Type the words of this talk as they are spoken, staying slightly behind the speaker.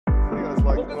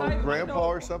like grandpa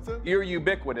or something? You're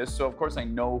ubiquitous, so of course I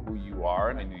know who you are,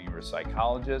 and I knew you were a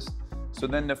psychologist. So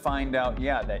then to find out,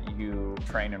 yeah, that you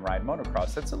train and ride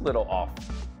motocross, that's a little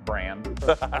off-brand.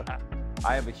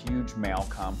 I have a huge male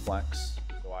complex,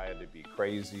 so I had to be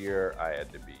crazier, I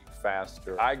had to be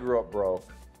faster. I grew up broke.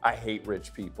 I hate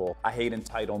rich people. I hate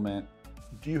entitlement.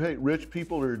 Do you hate rich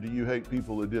people or do you hate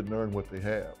people that didn't earn what they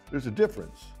have? There's a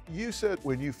difference. You said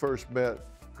when you first met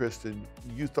Kristen,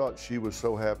 you thought she was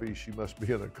so happy she must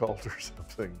be in a cult or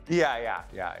something. Yeah.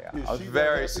 I was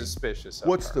very suspicious of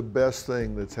What's her. the best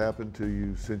thing that's happened to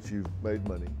you since you've made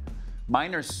money?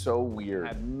 Mine are so weird. I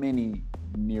had many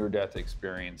near-death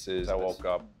experiences. I woke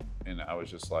up and I was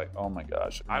just like, oh my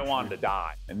gosh, I wanted to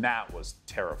die. And that was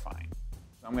terrifying.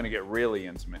 I'm gonna get really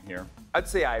intimate here. I'd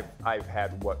say I've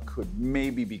had what could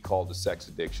maybe be called a sex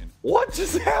addiction. What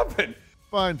just happened?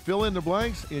 Find Fill in the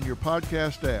Blanks in your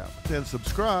podcast app. Then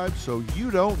subscribe so you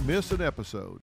don't miss an episode.